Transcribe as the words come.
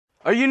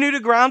Are you new to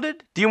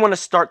Grounded? Do you want to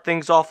start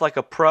things off like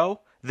a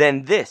pro?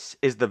 Then this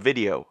is the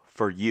video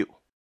for you.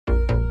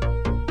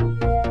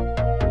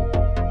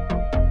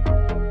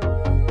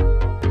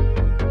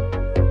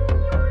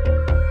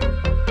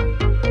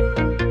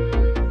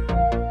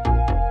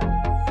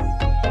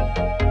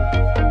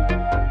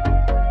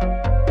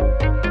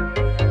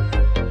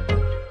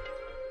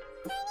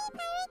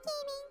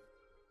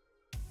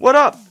 What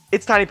up?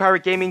 It's Tiny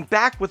Pirate Gaming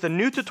back with a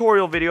new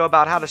tutorial video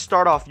about how to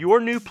start off your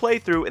new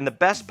playthrough in the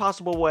best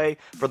possible way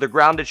for the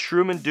Grounded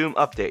Shroom and Doom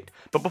update.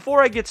 But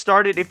before I get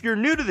started, if you're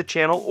new to the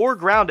channel or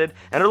Grounded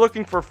and are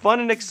looking for fun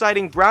and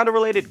exciting Grounded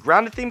related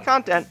Grounded themed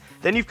content,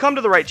 then you've come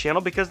to the right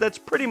channel because that's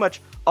pretty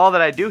much all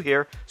that I do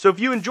here. So if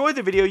you enjoyed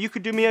the video, you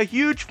could do me a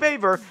huge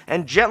favor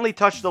and gently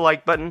touch the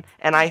like button,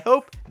 and I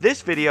hope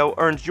this video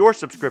earns your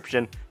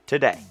subscription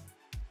today.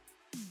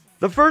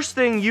 The first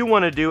thing you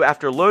want to do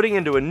after loading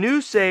into a new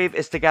save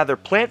is to gather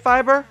plant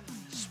fiber,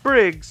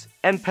 sprigs,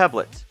 and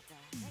pebblets.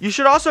 You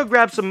should also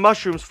grab some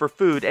mushrooms for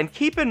food, and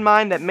keep in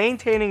mind that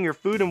maintaining your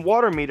food and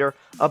water meter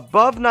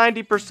above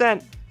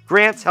 90%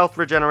 grants health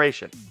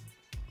regeneration.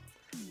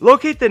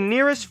 Locate the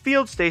nearest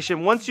field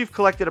station once you've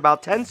collected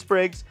about 10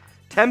 sprigs,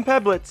 10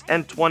 pebblets,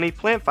 and 20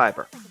 plant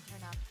fiber.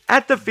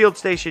 At the field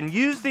station,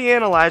 use the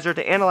analyzer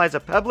to analyze a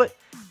pebblet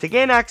to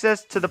gain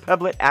access to the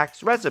pebblet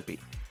axe recipe.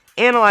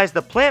 Analyze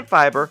the plant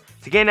fiber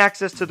to gain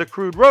access to the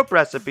crude rope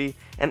recipe,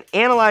 and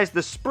analyze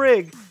the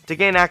sprig to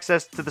gain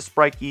access to the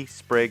Spiky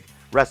sprig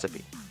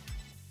recipe.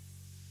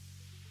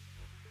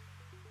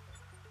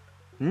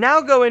 Now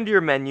go into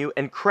your menu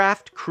and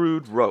craft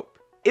crude rope.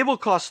 It will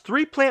cost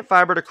 3 plant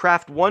fiber to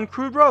craft 1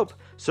 crude rope,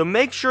 so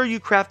make sure you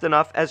craft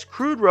enough, as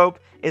crude rope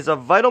is a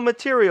vital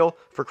material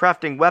for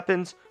crafting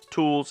weapons,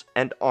 tools,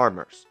 and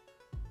armors.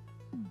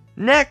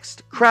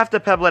 Next, craft a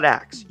pebblet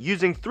axe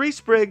using 3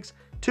 sprigs,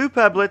 2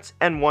 pebblets,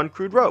 and 1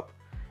 crude rope.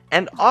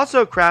 And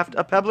also craft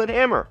a pebblet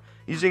hammer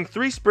using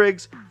 3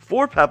 sprigs,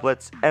 4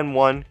 pebblets, and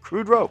 1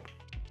 crude rope.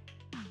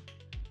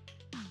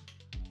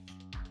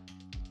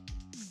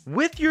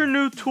 With your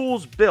new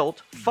tools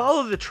built,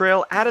 follow the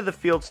trail out of the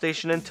field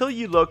station until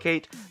you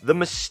locate the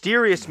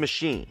mysterious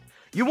machine.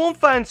 You won't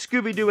find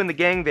Scooby-Doo and the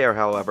gang there,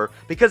 however,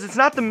 because it's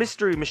not the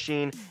mystery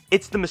machine,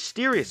 it's the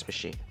mysterious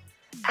machine.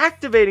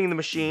 Activating the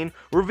machine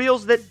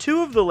reveals that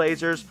 2 of the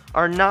lasers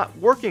are not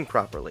working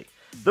properly.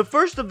 The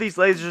first of these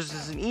lasers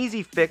is an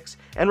easy fix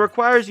and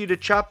requires you to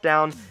chop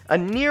down a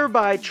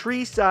nearby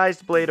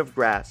tree-sized blade of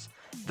grass.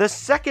 The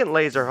second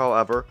laser,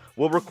 however,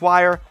 will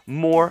require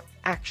more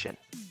action.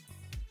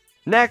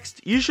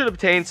 Next, you should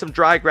obtain some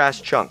dry grass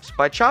chunks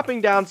by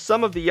chopping down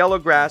some of the yellow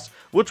grass,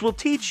 which will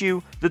teach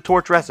you the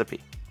torch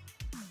recipe.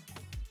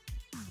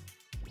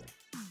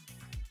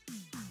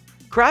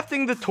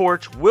 Crafting the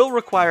torch will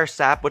require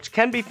sap, which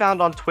can be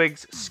found on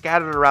twigs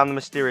scattered around the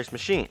mysterious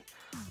machine.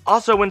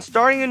 Also, when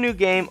starting a new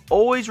game,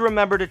 always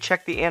remember to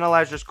check the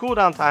analyzer's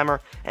cooldown timer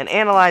and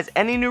analyze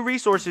any new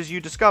resources you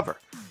discover.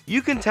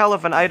 You can tell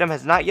if an item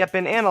has not yet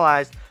been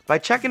analyzed by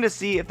checking to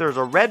see if there's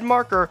a red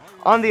marker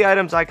on the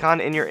item's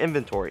icon in your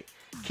inventory.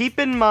 Keep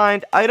in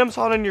mind, items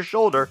held on your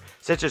shoulder,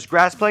 such as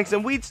grass planks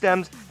and weed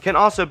stems, can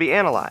also be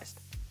analyzed.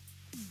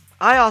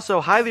 I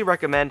also highly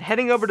recommend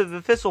heading over to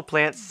the thistle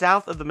plant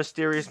south of the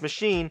mysterious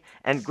machine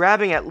and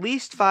grabbing at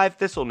least 5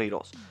 thistle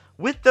needles.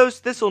 With those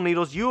thistle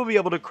needles, you will be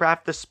able to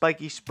craft the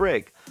Spiky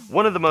sprig,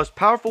 one of the most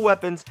powerful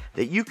weapons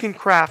that you can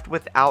craft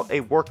without a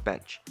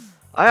workbench.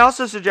 I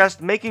also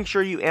suggest making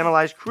sure you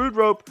analyze crude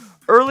rope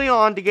early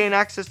on to gain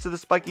access to the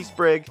Spiky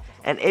sprig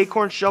and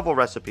acorn shovel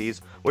recipes,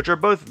 which are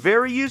both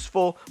very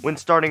useful when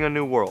starting a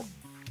new world.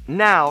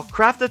 Now,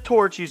 craft a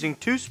torch using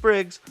 2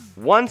 sprigs,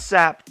 1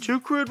 sap,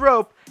 2 crude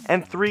rope,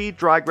 and 3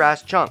 dry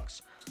grass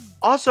chunks.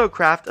 Also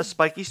craft a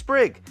Spiky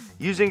sprig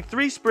using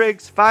 3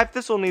 sprigs, 5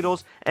 thistle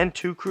needles, and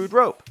 2 crude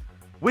rope.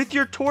 With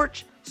your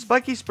torch,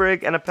 Spiky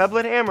sprig, and a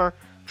pebblet hammer,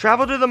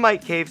 travel to the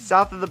mite cave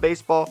south of the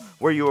baseball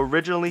where you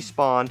originally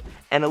spawned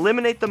and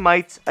eliminate the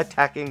mites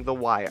attacking the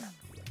wire.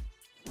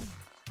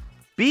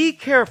 Be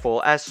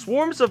careful, as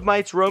swarms of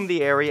mites roam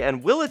the area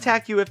and will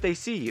attack you if they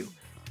see you.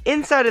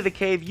 Inside of the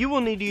cave, you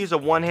will need to use a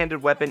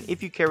one-handed weapon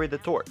if you carry the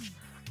torch.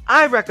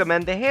 I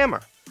recommend the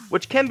hammer,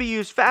 which can be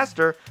used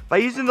faster by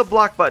using the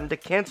block button to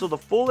cancel the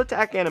full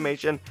attack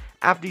animation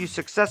after you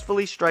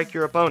successfully strike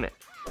your opponent.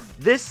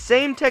 This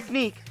same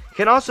technique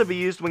can also be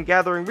used when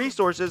gathering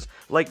resources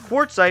like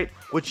quartzite,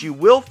 which you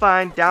will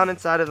find down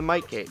inside of the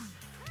mite cave.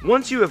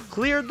 Once you have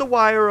cleared the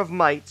wire of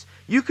mites,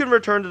 you can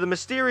return to the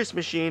mysterious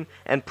machine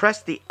and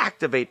press the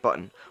activate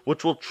button,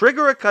 which will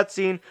trigger a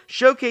cutscene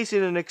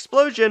showcasing an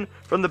explosion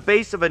from the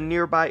base of a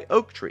nearby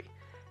oak tree.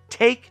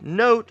 Take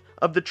note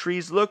of the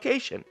tree's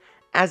location,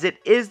 as it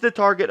is the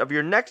target of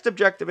your next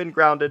objective in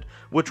Grounded,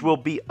 which will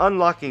be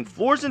unlocking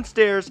floors and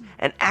stairs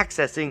and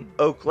accessing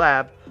Oak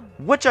Lab,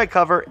 which I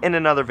cover in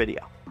another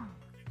video.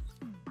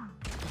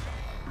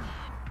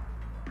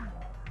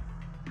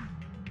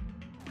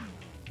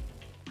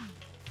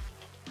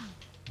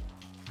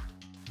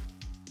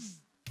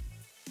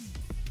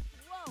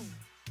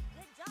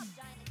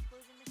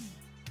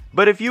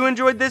 But if you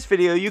enjoyed this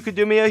video, you could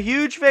do me a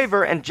huge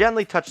favor and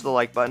gently touch the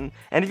like button.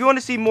 And if you want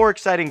to see more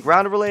exciting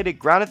grounded-related,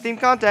 grounded-themed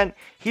content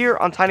here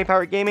on Tiny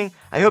Pirate Gaming,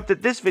 I hope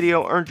that this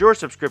video earned your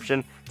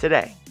subscription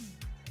today.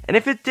 And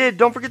if it did,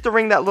 don't forget to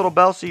ring that little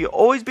bell so you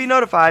always be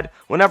notified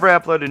whenever I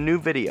upload a new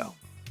video.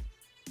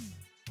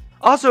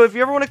 Also, if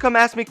you ever want to come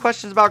ask me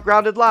questions about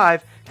Grounded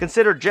Live,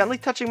 consider gently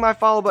touching my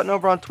follow button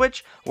over on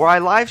Twitch, where I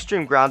live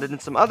stream Grounded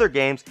and some other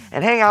games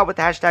and hang out with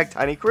the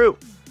 #TinyCrew.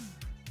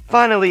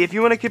 Finally, if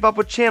you want to keep up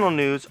with channel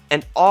news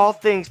and all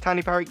things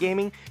Tiny Pirate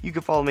Gaming, you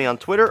can follow me on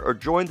Twitter or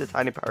join the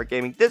Tiny Pirate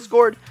Gaming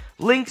Discord.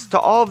 Links to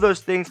all of those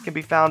things can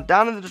be found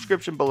down in the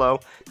description below.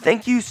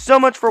 Thank you so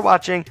much for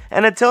watching,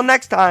 and until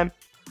next time.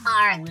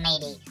 Arg,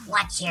 matey,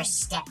 watch your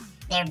step.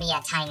 There be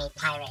a tiny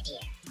pirate here.